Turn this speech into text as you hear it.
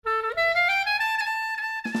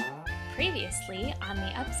Previously on the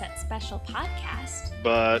Upset Special podcast.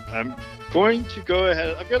 But I'm going to go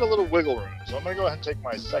ahead. I've got a little wiggle room, so I'm going to go ahead and take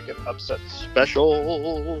my second Upset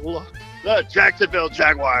Special. The Jacksonville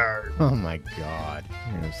Jaguars. Oh my God.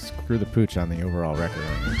 You're going to screw the pooch on the overall record,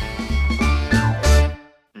 aren't you?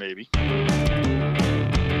 Maybe.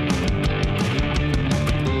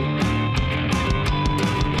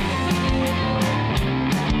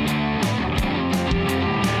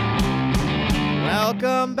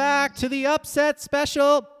 Welcome back to the Upset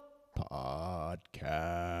Special podcast.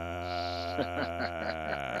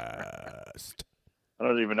 I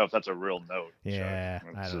don't even know if that's a real note. Yeah,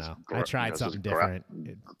 I don't know. I It's tried just something different.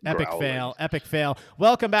 growling. Epic fail.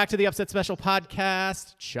 Welcome back to the Upset Special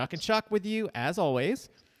podcast. Chuck and Chuck with you, as always.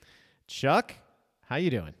 Chuck, how you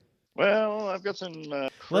doing? Well, I've got some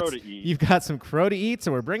crow to eat. You've got some crow to eat,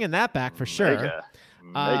 so we're bringing that back for sure.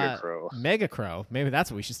 Mega crow. Mega crow. Maybe that's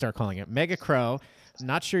what we should start calling it. Mega crow.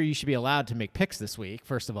 Not sure you should be allowed to make picks this week,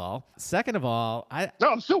 first of all. Second of all, No,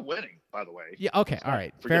 I'm still winning, by the way. Yeah, okay, all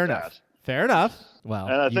right. Forget Fair that. enough. Fair enough. Well,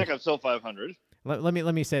 And I think I'm still 500. let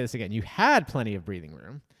me say this again. You had plenty of breathing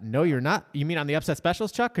room. No, you're not. You mean on the Upset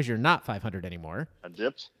Specials, Chuck? Because you're not 500 anymore. I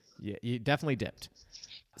dipped. Yeah, you definitely dipped.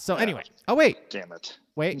 So Yeah. anyway. Oh, wait. Damn it.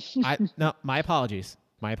 Wait. No, my apologies.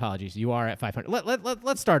 My apologies. You are at 500.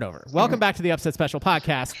 Let's start over. Welcome back to the Upset Special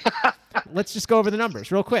podcast. Let's just go over the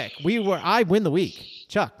numbers real quick. I win the week.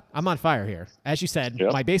 Chuck, I'm on fire here. As you said,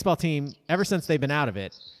 Yep. My baseball team, ever since they've been out of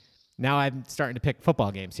it, now I'm starting to pick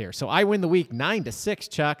football games here. So I win the week 9-6,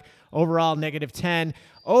 Chuck. Overall, -10.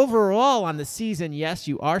 Overall on the season, yes,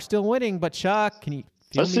 you are still winning, but Chuck, can you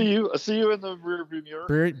feel I see you in the rearview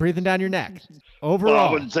mirror. breathing down your neck? Well, Overall.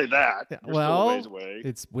 I wouldn't say that. You're still a ways away.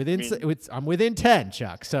 It's within. I mean- I'm within 10,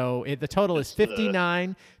 Chuck. So the total is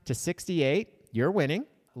 59-68. You're winning.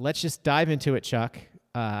 Let's just dive into it, Chuck.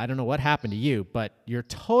 I don't know what happened to you, but your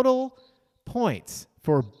total points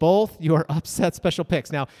for both your upset special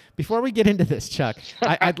picks. Now, before we get into this, Chuck,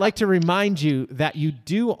 I'd like to remind you that you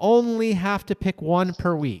do only have to pick one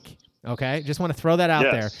per week. Okay? Just want to throw that out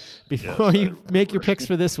there before you make your picks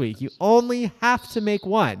for this week. You only have to make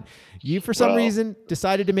one. You, for some reason,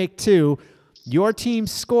 decided to make two. Your team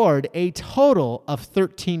scored a total of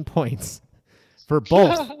 13 points for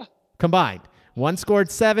both combined. One scored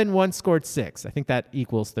 7, one scored 6. I think that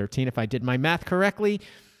equals 13 if I did my math correctly.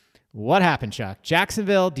 What happened, Chuck?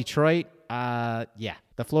 Jacksonville, Detroit. Yeah,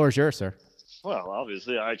 the floor is yours, sir. Well,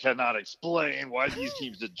 obviously, I cannot explain why these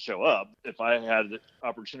teams didn't show up. If I had the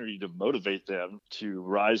opportunity to motivate them to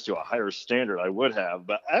rise to a higher standard, I would have.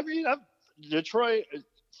 But, I mean, Detroit is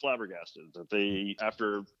flabbergasted that they,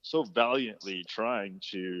 after so valiantly trying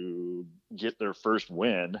to get their first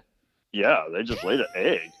win, they just laid an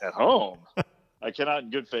egg at home. I cannot, in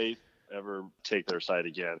good faith, ever take their side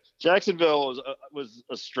again. Jacksonville was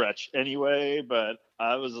a stretch anyway, but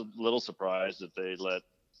I was a little surprised that they let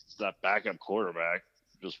that backup quarterback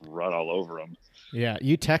just run all over them. Yeah,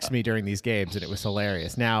 you text me during these games, and it was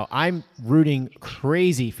hilarious. Now, I'm rooting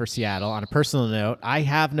crazy for Seattle. On a personal note, I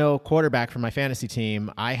have no quarterback for my fantasy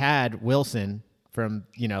team. I had Wilson from,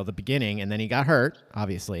 the beginning, and then he got hurt,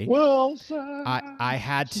 obviously. Wilson.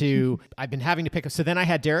 I've been having to pick up. So then I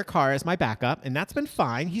had Derek Carr as my backup, and that's been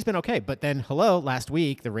fine. He's been okay. But then, last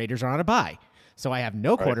week, the Raiders are on a bye. So I have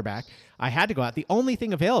no quarterback. I had to go out. The only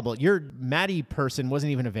thing available, your Matty person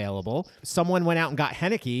wasn't even available. Someone went out and got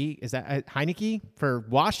Heineke. Is that Heineke for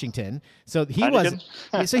Washington? So he wasn't.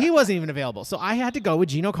 So he wasn't even available. So I had to go with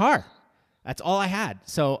Geno Carr. That's all I had.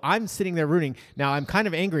 So I'm sitting there rooting. Now I'm kind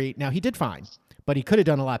of angry. Now he did fine, but he could have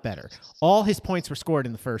done a lot better. All his points were scored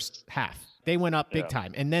in the first half. They went up big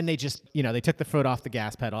time. And then they just, they took the foot off the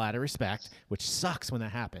gas pedal out of respect, which sucks when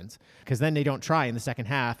that happens because then they don't try in the second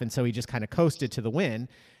half. And so he just kind of coasted to the win.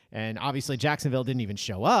 And obviously Jacksonville didn't even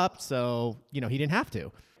show up. So, he didn't have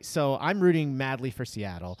to. So I'm rooting madly for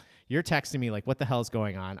Seattle. You're texting me like, what the hell is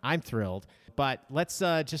going on? I'm thrilled. But let's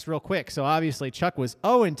just real quick. So obviously Chuck was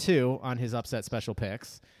 0-2 on his upset special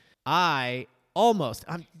picks. I almost,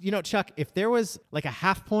 Chuck, if there was like a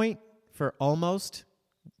half point for almost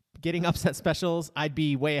getting upset specials, I'd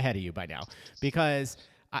be way ahead of you by now because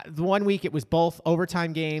the one week it was both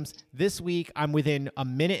overtime games. This week I'm within a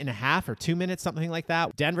minute and a half or 2 minutes, something like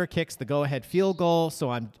that. Denver kicks the go-ahead field goal,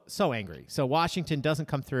 so I'm so angry. So Washington doesn't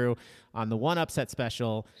come through on the one upset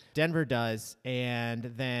special. Denver does,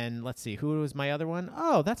 and then let's see, who was my other one?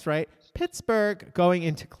 Oh, that's right, Pittsburgh going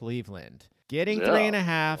into Cleveland, getting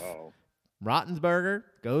 3.5. Wow. Roethlisberger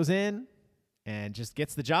goes in and just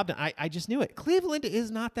gets the job done. I just knew it. Cleveland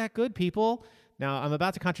is not that good, people. Now, I'm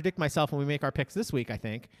about to contradict myself when we make our picks this week, I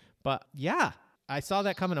think. But, yeah, I saw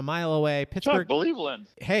that coming a mile away. Chuck, Pittsburgh. Believeland.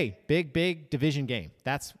 Hey, big division game.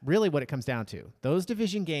 That's really what it comes down to. Those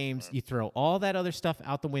division games, you throw all that other stuff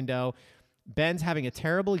out the window. Ben's having a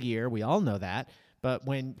terrible year. We all know that. But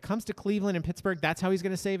when it comes to Cleveland and Pittsburgh, that's how he's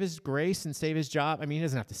going to save his grace and save his job. I mean, he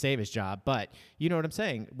doesn't have to save his job, but you know what I'm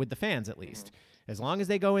saying, with the fans at least. As long as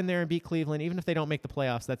they go in there and beat Cleveland, even if they don't make the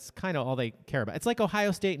playoffs, that's kind of all they care about. It's like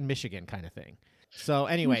Ohio State and Michigan kind of thing. So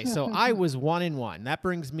anyway, I was 1-1. That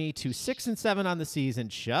brings me to 6-7 on the season.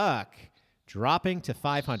 Chuck dropping to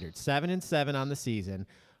 500, 7-7 on the season.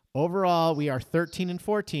 Overall, we are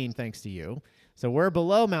 13-14 thanks to you. So we're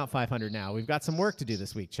below Mount 500 now. We've got some work to do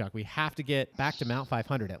this week, Chuck. We have to get back to Mount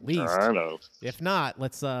 500 at least. I know. If not,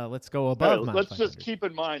 let's go above Mount 500. Let's just keep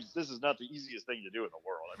in mind this is not the easiest thing to do in the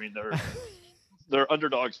world. I mean, they're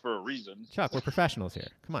underdogs for a reason. Chuck, we're professionals here.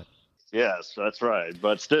 Come on. Yes, that's right.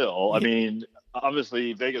 But still, I mean,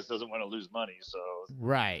 obviously Vegas doesn't want to lose money. So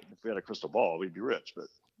right. If we had a crystal ball, we'd be rich. But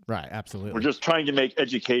right, absolutely. We're just trying to make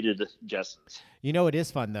educated guesses. You know what is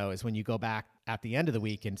fun, though, is when you go back at the end of the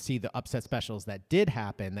week and see the upset specials that did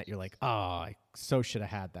happen that you're like, oh, I so should have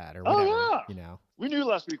had that or whatever. Oh, yeah. You know? We knew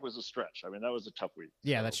last week was a stretch. I mean, that was a tough week.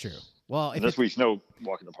 Yeah, so. That's true. Well, this week's no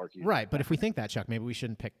walk in the park either. Right, but if we think that, Chuck, maybe we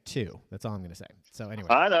shouldn't pick 2. That's all I'm going to say. So anyway.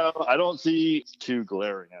 I know. I don't see 2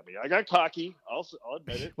 glaring at me. I got cocky. I'll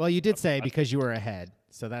admit it. Well, you did say because you were ahead,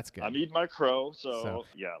 so that's good. I'm eating my crow, so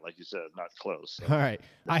yeah, like you said, not close. So. All right.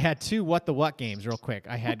 I had 2 what the what games real quick.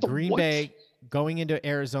 I had Green Bay going into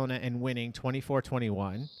Arizona and winning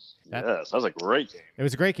 24-21. Yes, that was a great game. It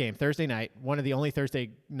was a great game. Thursday night. One of the only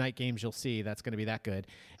Thursday night games you'll see that's going to be that good.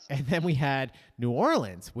 And then we had New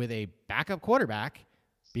Orleans with a backup quarterback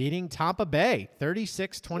beating Tampa Bay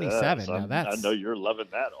 36-27. Yes, I know you're loving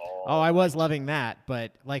that all. Oh, I was loving that,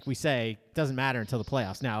 but like we say, it doesn't matter until the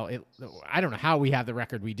playoffs. Now, I don't know how we have the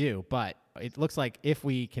record we do, but it looks like if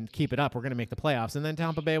we can keep it up, we're going to make the playoffs, and then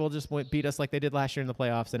Tampa Bay will just beat us like they did last year in the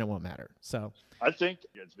playoffs, and it won't matter. So I think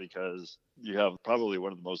it's because you have probably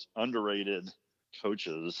one of the most underrated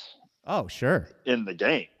coaches. Oh, sure. In the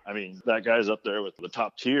game. I mean, that guy's up there with the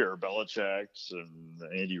top tier, Belichick's and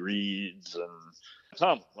Andy Reid's and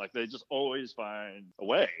Tom. Like, they just always find a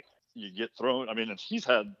way. You get thrown. I mean, and he's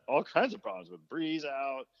had all kinds of problems with Breeze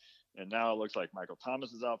out, and now it looks like Michael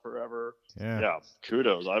Thomas is out forever. Yeah,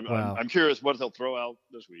 kudos. I'm curious what he'll throw out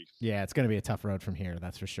this week. Yeah, it's going to be a tough road from here,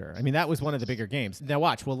 that's for sure. I mean, that was one of the bigger games. Now,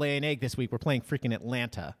 watch. We'll lay an egg this week. We're playing freaking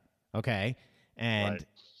Atlanta, okay? And... Right.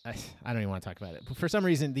 I don't even want to talk about it. But for some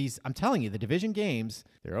reason, I'm telling you, the division games,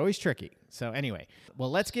 they're always tricky. So anyway, well,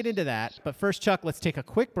 let's get into that. But first, Chuck, let's take a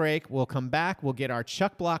quick break. We'll come back. We'll get our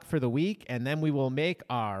Chuck block for the week, and then we will make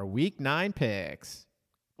our Week 9 picks.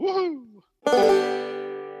 Woohoo!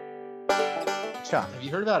 Chuck, have you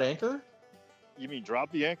heard about Anchor? You mean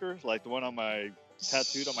drop the anchor? Like the one on my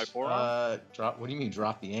tattooed on my forearm? What do you mean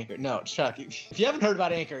drop the anchor? No, Chuck, if you haven't heard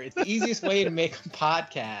about Anchor, it's the easiest way to make a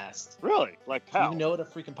podcast. Really? Like how? Do you know what a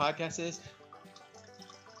freaking podcast is?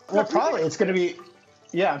 Well, probably it's going to be...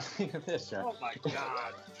 Yeah, I'm thinking of this, Chuck. Oh, my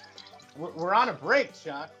God. We're on a break,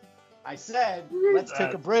 Chuck. I said, let's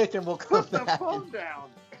take a break and we'll come back. Put the phone down.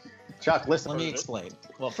 Chuck, listen. Let me explain.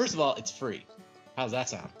 Well, first of all, it's free. How's that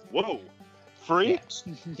sound? Whoa. Free?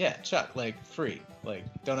 Yeah, Chuck, like free. Like,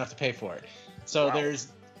 don't have to pay for it. So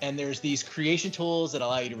there's these creation tools that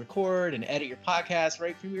allow you to record and edit your podcast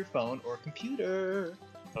right from your phone or computer.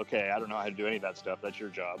 Okay, I don't know how to do any of that stuff. That's your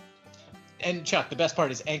job. And Chuck, the best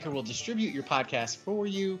part is Anchor will distribute your podcast for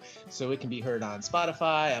you so it can be heard on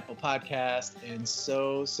Spotify, Apple Podcasts, and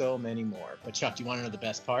so many more. But Chuck, do you want to know the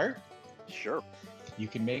best part? Sure. You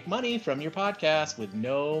can make money from your podcast with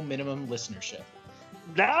no minimum listenership.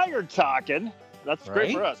 Now you're talking. That's Right?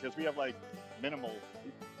 great for us because we have like minimal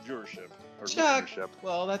viewership. Or Chuck, listenership.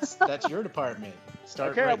 well, that's your department.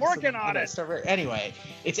 Okay, I'm working on it. Anyway,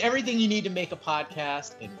 it's everything you need to make a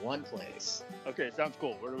podcast in one place. Okay, sounds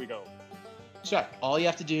cool. Where do we go? Chuck, all you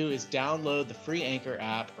have to do is download the free Anchor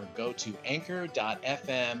app or go to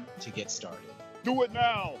anchor.fm to get started. Do it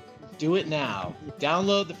now. Do it now.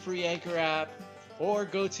 Download the free Anchor app or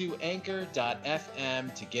go to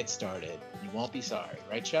anchor.fm to get started. You won't be sorry,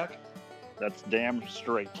 right, Chuck? That's damn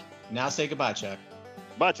straight. Now say goodbye, Chuck.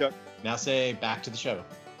 Bye, Chuck. Now say back to the show.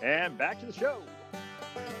 And back to the show.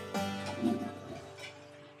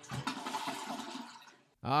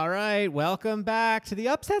 All right, welcome back to the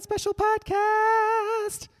Upset Special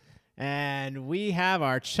Podcast. And we have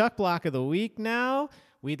our Chuck block of the week now.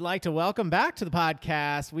 We'd like to welcome back to the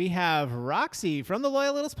podcast. We have Roxy from the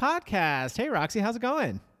Loyal Littles podcast. Hey, Roxy, how's it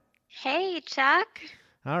going? Hey, Chuck.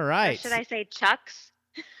 All right. Or should I say Chucks?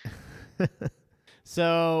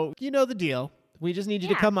 So, you know the deal. We just need you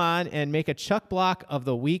to come on and make a Chuck block of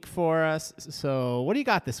the week for us. So what do you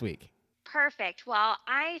got this week? Perfect. Well,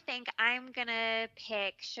 I think I'm going to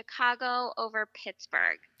pick Chicago over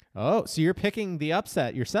Pittsburgh. Oh, so you're picking the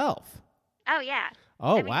upset yourself. Oh, yeah.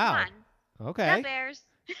 Oh, I mean, wow. Come on. Okay. The Bears.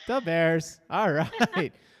 The Bears. All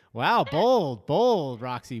right. Wow, bold,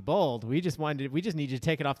 Roxy, bold. We just need you to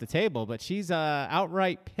take it off the table, but she's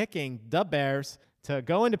outright picking the Bears to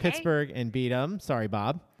go into Pittsburgh and beat them. Sorry,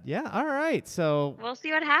 Bob. Yeah, all right. So we'll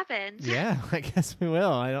see what happens. Yeah, I guess we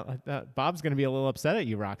will. Bob's going to be a little upset at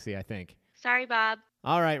you, Roxy, I think. Sorry, Bob.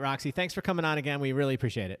 All right, Roxy, thanks for coming on again. We really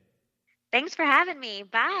appreciate it. Thanks for having me.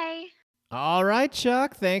 Bye. All right,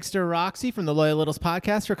 Chuck. Thanks to Roxy from the Loyal Littles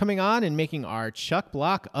podcast for coming on and making our Chuck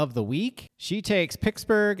block of the week. She takes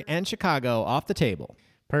Pittsburgh and Chicago off the table.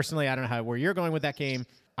 Personally, I don't know where you're going with that game.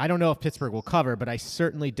 I don't know if Pittsburgh will cover, but I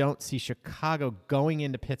certainly don't see Chicago going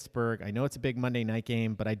into Pittsburgh. I know it's a big Monday night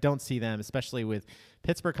game, but I don't see them, especially with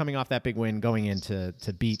Pittsburgh coming off that big win, going in to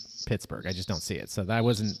beat Pittsburgh. I just don't see it. So that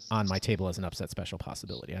wasn't on my table as an upset special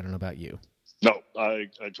possibility. I don't know about you. No, I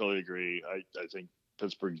totally agree. I think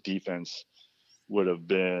Pittsburgh's defense would have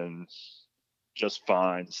been just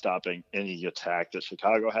fine stopping any attack that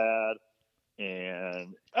Chicago had.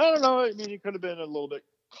 And I don't know. I mean, it could have been a little bit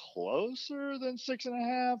closer than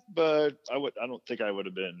 6.5, but I don't think I would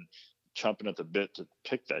have been chomping at the bit to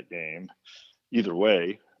pick that game. Either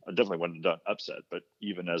way, I definitely wouldn't have done upset, but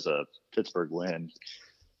even as a Pittsburgh win.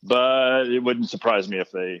 But it wouldn't surprise me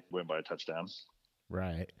if they win by a touchdown.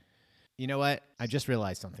 Right. You know what? I just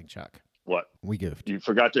realized something, Chuck. What? We goofed. You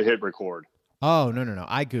forgot to hit record. Oh, no.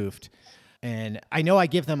 I goofed. And I know I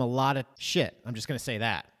give them a lot of shit. I'm just going to say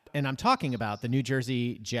that. And I'm talking about the New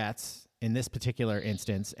Jersey Jets in this particular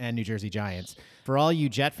instance and New Jersey Giants. For all you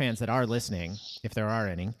Jet fans that are listening, if there are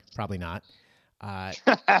any, probably not,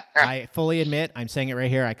 I fully admit, I'm saying it right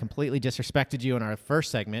here, I completely disrespected you in our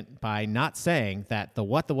first segment by not saying that the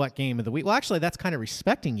what game of the week. Well, actually, that's kind of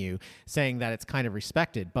respecting you, saying that it's kind of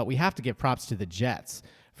respected. But we have to give props to the Jets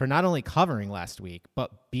for not only covering last week,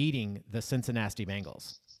 but beating the Cincinnati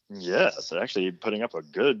Bengals. Yes, actually putting up a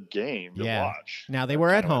good game to watch. Now, they were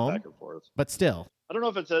at home, back and forth. But still. I don't know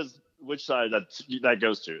if it says which side that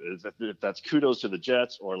goes to. If that's kudos to the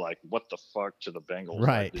Jets or like what the fuck to the Bengals.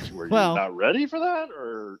 Right. Were you not ready for that,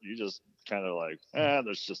 or you just kind of like,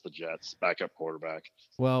 there's just the Jets backup quarterback.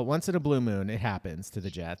 Well, once in a blue moon, it happens to the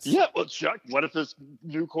Jets. Yeah, well, Chuck, what if this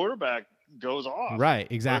new quarterback goes off? Right,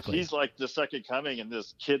 exactly. He's like the second coming, and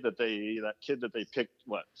this kid that they picked,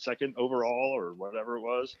 second overall or whatever it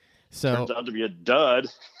was, turns out to be a dud.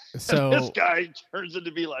 So this guy turns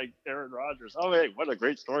into be like Aaron Rodgers. Oh, hey, what a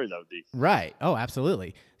great story that would be. Right. Oh,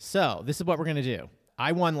 absolutely. So this is what we're going to do.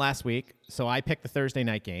 I won last week, so I picked the Thursday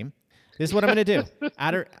night game. This is what I'm going to do.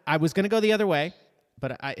 I was going to go the other way,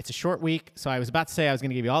 but it's a short week, so I was about to say I was going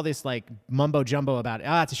to give you all this like mumbo jumbo about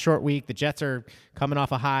it's a short week. The Jets are coming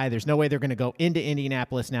off a high. There's no way they're going to go into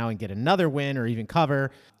Indianapolis now and get another win or even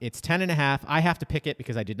cover. It's 10.5. I have to pick it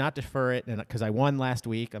because I did not defer it and because I won last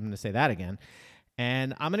week. I'm going to say that again.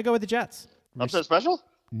 And I'm going to go with the Jets. Upset special?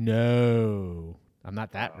 No. I'm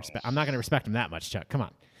not that I'm not going to respect them that much, Chuck. Come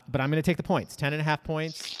on. But I'm going to take the points. 10.5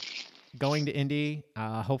 points going to Indy.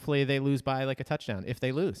 Hopefully they lose by like a touchdown. If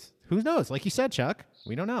they lose. Who knows? Like you said, Chuck.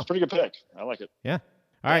 We don't know. It's a pretty good pick. I like it. Yeah.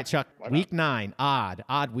 All right, Chuck. Week 9.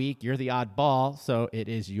 Odd week. You're the odd ball. So it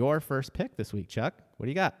is your first pick this week, Chuck. What do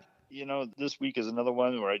you got? This week is another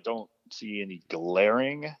one where I don't see any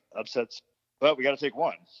glaring upsets, but we got to take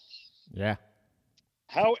one. Yeah.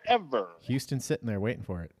 However, Houston's sitting there waiting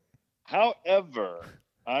for it. However,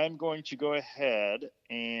 I'm going to go ahead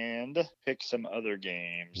and pick some other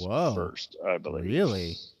games first, I believe.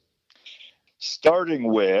 Really?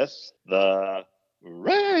 Starting with the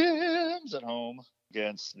Rams at home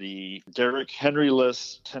against the Derrick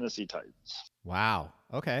Henry-less Tennessee Titans. Wow.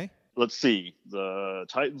 Okay. Let's see. The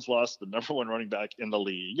Titans lost the number one running back in the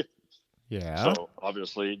league. Yeah. So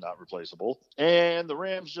obviously not replaceable. And the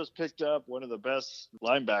Rams just picked up one of the best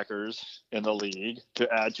linebackers in the league to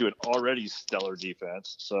add to an already stellar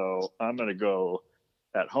defense. So I'm going to go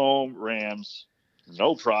at home, Rams,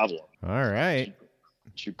 no problem. All right.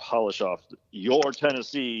 To polish off your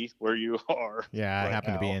Tennessee where you are. Yeah, I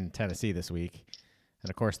happen to be in Tennessee this week. And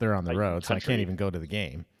of course they're on the road, so I can't even go to the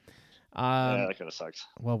game. Yeah, that kind of sucks.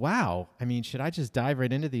 Well, wow. I mean, should I just dive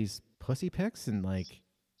right into these pussy picks and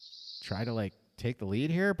try to take the lead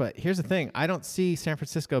here? But here's the thing. I don't see San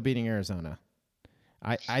Francisco beating Arizona.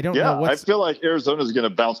 I don't know I feel like Arizona's going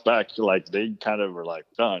to bounce back. They kind of were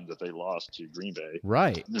done that they lost to Green Bay.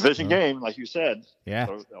 Right. Division game, like you said. Yeah.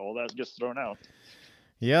 So all that gets thrown out.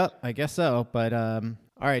 Yep, I guess so. But all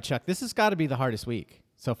right, Chuck, this has got to be the hardest week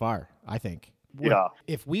so far, I think. Yeah.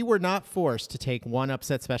 If we were not forced to take one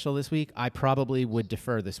upset special this week, I probably would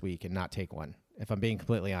defer this week and not take one, if I'm being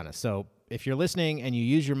completely honest. So if you're listening and you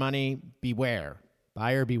use your money, beware.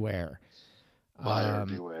 Buyer beware. Buyer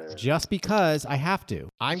beware. Just because I have to.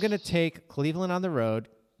 I'm going to take Cleveland on the road,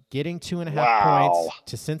 getting 2.5 Wow. points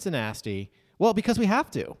to Cincinnati. Well, because we have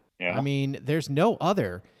to. Yeah. I mean, there's no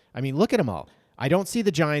other. I mean, look at them all. I don't see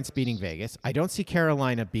the Giants beating Vegas. I don't see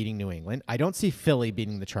Carolina beating New England. I don't see Philly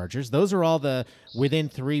beating the Chargers. Those are all the within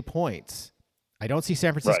 3 points. I don't see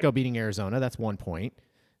San Francisco beating Arizona. That's 1 point.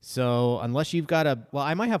 So unless you've got well,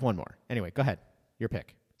 I might have one more. Anyway, go ahead. Your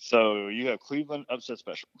pick. So you have Cleveland upset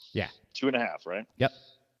special. Yeah. 2.5, right? Yep.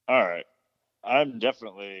 All right. I'm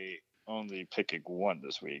definitely only picking one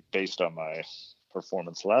this week based on my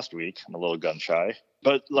performance last week. I'm a little gun shy.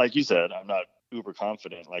 But like you said, I'm not uber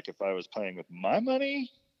confident. Like if I was playing with my money,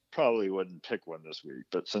 probably wouldn't pick one this week.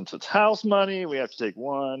 But since it's house money, we have to take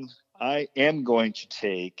one. I am going to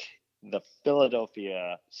take the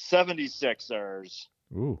Philadelphia 76ers.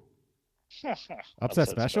 Ooh. Upset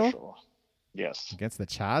special? Yes. Against the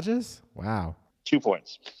Chargers? Wow. 2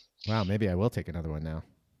 points. Wow, maybe I will take another one now.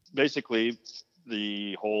 Basically,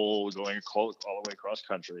 the whole going all the way across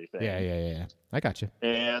country thing. Yeah. I got you.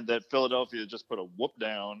 And that Philadelphia just put a whoop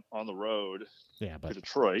down on the road to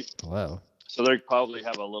Detroit. Hello. So they probably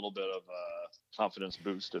have a little bit of a confidence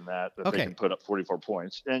boost in that they can put up 44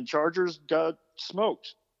 points. And Chargers got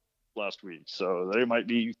smoked last week, so they might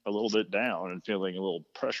be a little bit down and feeling a little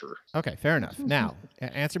pressure. Okay, fair enough. Now,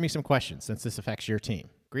 answer me some questions since this affects your team.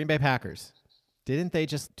 Green Bay Packers. Didn't they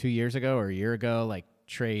just 2 years ago or a year ago, like,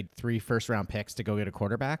 trade 3 first-round picks to go get a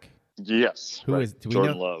quarterback? Yes. Who is? Do we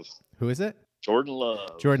Jordan know? Love. Who is it? Jordan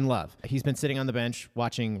Love. Jordan Love. He's been sitting on the bench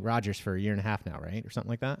watching Rodgers for a year and a half now, right? Or something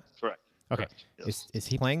like that? Correct. Okay. Correct. Yes. Is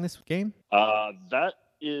he playing this game? That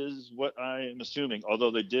is what I am assuming,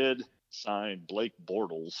 although they did sign Blake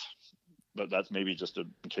Bortles. But that's maybe just in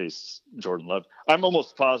case Jordan Love. I'm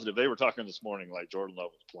almost positive they were talking this morning like Jordan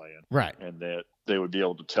Love was playing. Right. And that they would be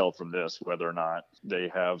able to tell from this whether or not they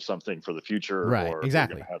have something for the future. Right, or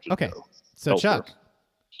exactly. They're gonna have to Okay. go So, elsewhere. Chuck,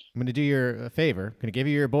 I'm going to do you a favor. I'm going to give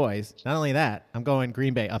you your boys. Not only that, I'm going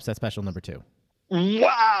Green Bay upset special number 2.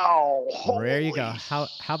 Wow. There you go. How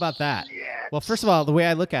about that? Well, first of all, the way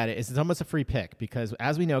I look at it is it's almost a free pick because,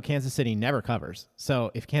 as we know, Kansas City never covers.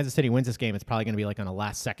 So if Kansas City wins this game, it's probably going to be like on a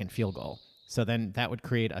last-second field goal. So then that would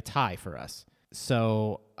create a tie for us.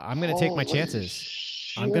 So I'm going to take my chances.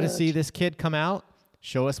 Shit. I'm going to see this kid come out,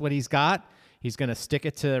 show us what he's got. He's going to stick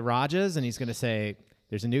it to Rodgers, and he's going to say,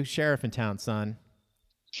 there's a new sheriff in town, son.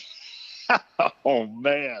 Oh,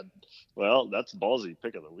 man. Well, that's ballsy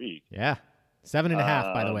pick of the week. Yeah.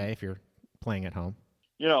 7.5, by the way, if you're playing at home.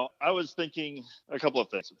 You know, I was thinking a couple of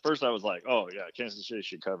things. First, I was like, oh, yeah, Kansas City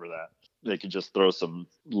should cover that. They could just throw some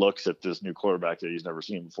looks at this new quarterback that he's never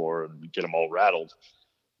seen before and get him all rattled.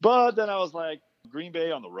 But then I was like, Green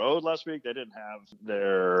Bay on the road last week, they didn't have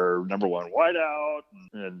their number one wideout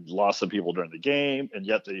and lost some people during the game, and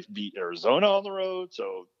yet they beat Arizona on the road.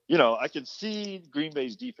 So, you know, I could see Green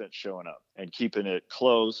Bay's defense showing up and keeping it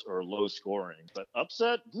close or low scoring. But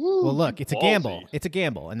upset? Woo, well, look, it's ballsy. a gamble. It's a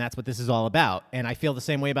gamble, and that's what this is all about. And I feel the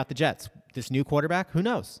same way about the Jets. This new quarterback, who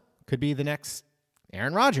knows? Could be the next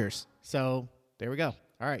Aaron Rodgers. So there we go.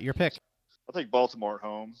 All right, your pick. I'll take Baltimore at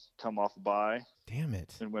home, come off a bye, Damn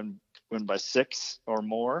it. and win by 6 or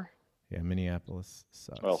more. Yeah, Minneapolis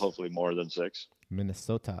sucks. Well, hopefully more than 6.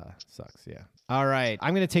 Minnesota sucks, yeah. All right,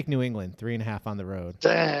 I'm going to take New England, 3.5 on the road.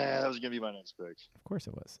 Damn, that was going to be my next pick. Of course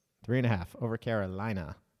it was. 3.5 over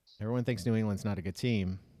Carolina. Everyone thinks New England's not a good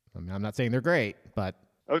team. I mean, I'm not saying they're great, but...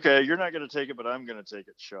 Okay, you're not going to take it, but I'm going to take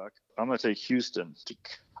it, Chuck. I'm going to take Houston to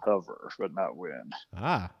cover, but not win.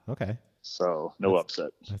 Ah, okay. So, no upset.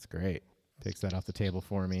 That's great. Takes that off the table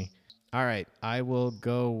for me. All right, I will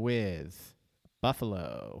go with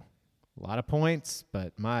Buffalo. A lot of points,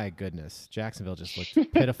 but my goodness, Jacksonville just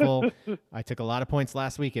looked pitiful. I took a lot of points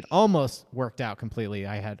last week. It almost worked out completely.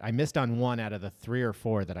 I missed on 1 out of the 3 or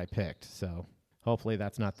 4 that I picked, so hopefully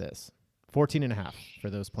that's not this. 14.5 for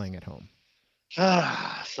those playing at home.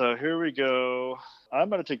 So here we go. I'm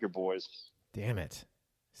going to take your boys. Damn it.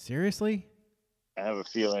 Seriously? I have a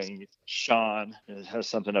feeling Sean has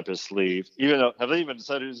something up his sleeve. Even though, have they even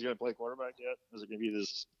decided who's going to play quarterback yet? Is it going to be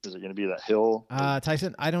this? Is it going to be that Hill?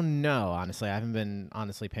 Tyson, I don't know, honestly. I haven't been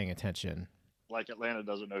honestly paying attention. Like Atlanta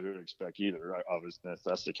doesn't know who to expect either, obviously, if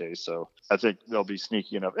that's the case. So I think they'll be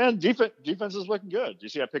sneaky enough. And defense is looking good. You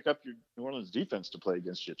see, I pick up your New Orleans defense to play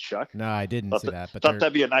against you, Chuck. No, I didn't see that. But thought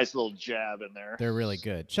that'd be a nice little jab in there. They're really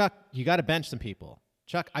good. Chuck, you got to bench some people.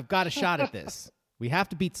 Chuck, I've got a shot at this. We have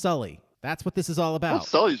to beat Sully. That's what this is all about. What's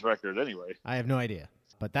Sully's record anyway? I have no idea.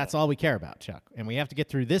 But that's all we care about, Chuck. And we have to get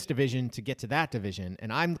through this division to get to that division.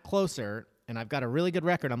 And I'm closer, and I've got a really good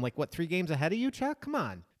record. I'm like, what, 3 games ahead of you, Chuck? Come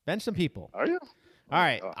on. Bench some people. Are you? All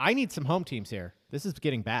right. I need some home teams here. This is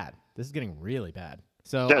getting bad. This is getting really bad.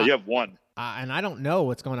 So Yeah, you have one. and I don't know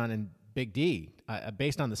what's going on in Big D.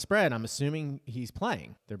 Based on the spread, I'm assuming he's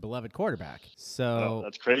playing their beloved quarterback. So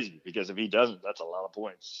that's crazy because if he doesn't, that's a lot of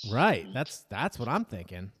points. Right. That's what I'm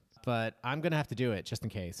thinking. But I'm going to have to do it just in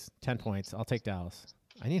case. 10 points. I'll take Dallas.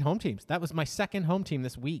 I need home teams. That was my second home team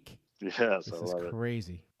this week. Yes, This I is love it.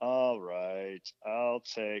 crazy. All right. I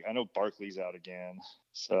know Barkley's out again,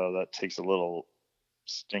 so that takes a little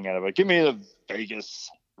sting out of it. Give me the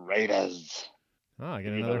Vegas Raiders. Oh, I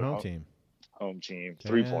get another home team. Home team.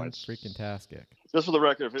 3 points. Freaking tastic. Just for the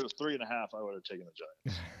record, if it was 3.5, I would have taken the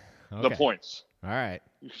Giants. Okay. The points. All right.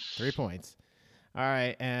 3 points. All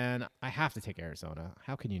right. And I have to take Arizona.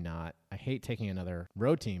 How can you not? I hate taking another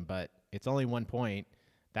road team, but it's only 1 point.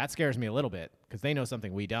 That scares me a little bit because they know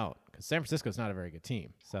something we don't. Because San Francisco's not a very good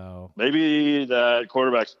team. So maybe that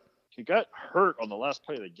quarterback, he got hurt on the last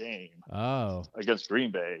play of the game. Oh. Against Green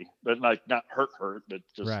Bay, but like not hurt, but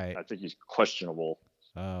just right. I think he's questionable.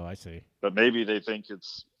 Oh, I see. But maybe they think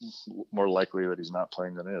it's more likely that he's not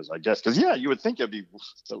playing than it is, I guess. Because, you would think it'd be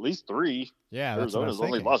at least 3. Yeah, Arizona's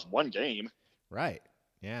only lost 1 game. Right.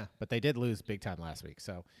 Yeah, but they did lose big time last week.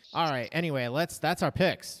 So, all right. Anyway, that's our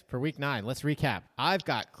picks for week 9. Let's recap. I've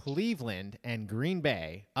got Cleveland and Green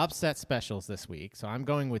Bay upset specials this week. So I'm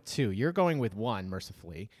going with 2. You're going with 1,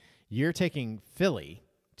 mercifully. You're taking Philly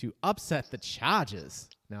to upset the Chargers.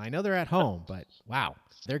 Now, I know they're at home, but wow.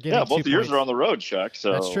 They're getting 2 points. Yeah, both of yours are on the road, Chuck.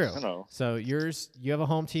 So that's true. You So you have a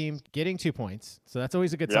home team getting 2 points. So that's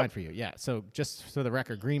always a good sign for you. Yeah. So just for the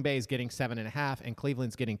record, Green Bay is getting 7.5, and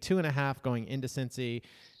Cleveland's getting 2.5 going into Cincy,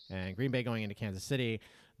 and Green Bay going into Kansas City.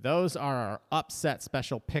 Those are our upset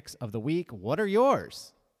special picks of the week. What are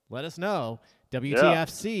yours? Let us know.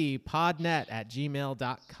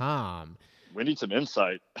 WTFCpodnet@gmail.com. We need some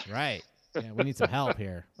insight. Right. Yeah, we need some help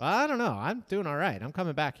here. Well, I don't know. I'm doing all right. I'm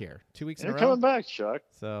coming back here. 2 weeks in a row. You're coming back, Chuck.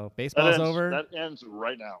 So baseball's over. That ends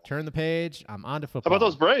right now. Turn the page. I'm on to football. How about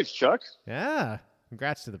those Braves, Chuck? Yeah.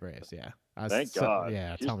 Congrats to the Braves. Yeah. Thank God.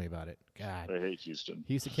 Yeah. Tell me about it. God. I hate Houston.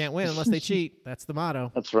 Houston can't win unless they cheat. That's the motto.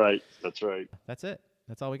 That's right. That's it.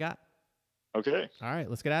 That's all we got. Okay. All right.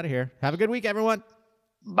 Let's get out of here. Have a good week, everyone.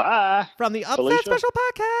 Bye. From the Upset Felicia. Special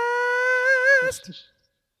Podcast. Did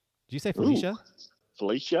you say Felicia? Ooh.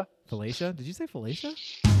 Felicia? Felicia? Did you say Felicia?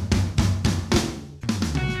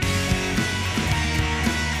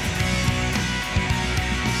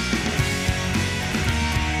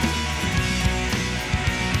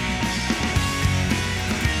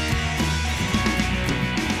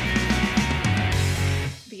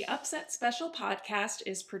 The Upset Special Podcast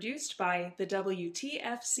is produced by the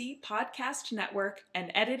WTFC Podcast Network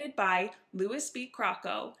and edited by Louis B.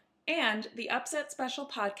 Crocco. And the Upset Special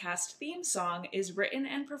Podcast theme song is written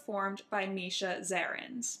and performed by Misha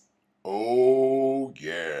Zarins. Oh.